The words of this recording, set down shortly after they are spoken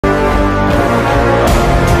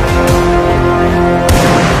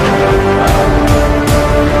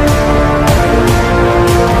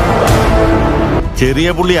You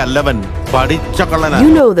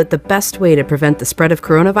know that the best way to prevent the spread of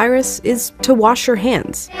coronavirus is to wash your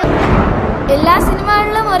hands. എല്ലാ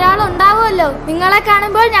സിനിമകളിലും ഒരാൾ ഉണ്ടാവുമല്ലോ. നിങ്ങളെ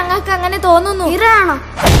കാണുമ്പോൾ ഞങ്ങൾക്ക് അങ്ങനെ തോന്നുന്നു. ഇറാണോ?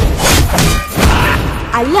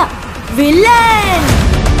 അല്ല, വില്ലൻ.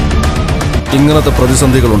 ഇങ്ങനത്തെ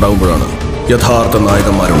പ്രതിസന്ധികൾ ഉണ്ടാകുമ്പോഴാണ് യഥാർത്ഥ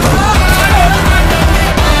നായകന്മാരുണ്ടാവുക.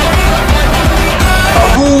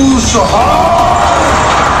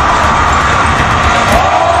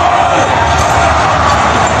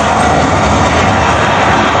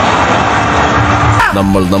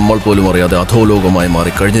 നമ്മൾ പോലും അറിയാതെ അധോലോകമായി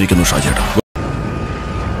മാറി കഴിഞ്ഞിരിക്കുന്നു ഷാജേട്ടാ.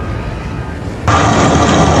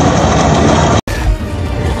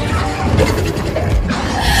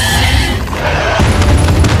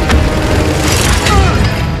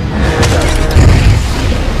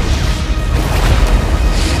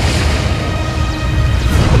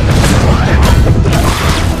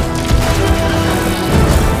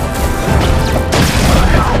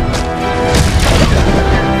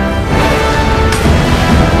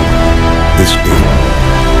 This day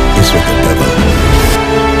is with the devil.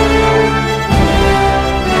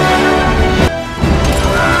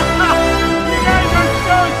 You guys are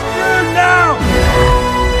so screwed now!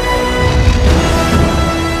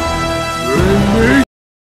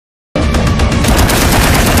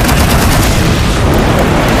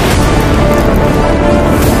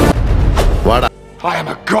 What? I am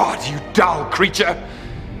a god, you dull creature,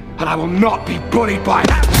 and I will not be bullied by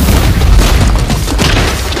that.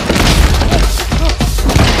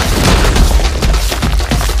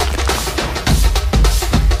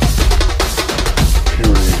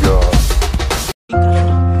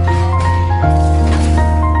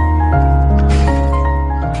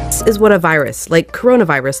 Is what a virus, like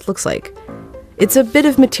coronavirus, looks like. It's a bit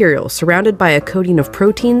of material surrounded by a coating of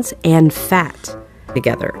proteins and fat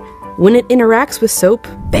together. When it interacts with soap,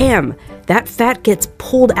 bam! That fat gets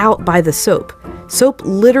pulled out by the soap. Soap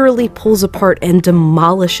literally pulls apart and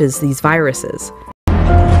demolishes these viruses.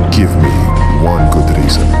 Give me one good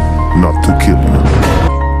reason not to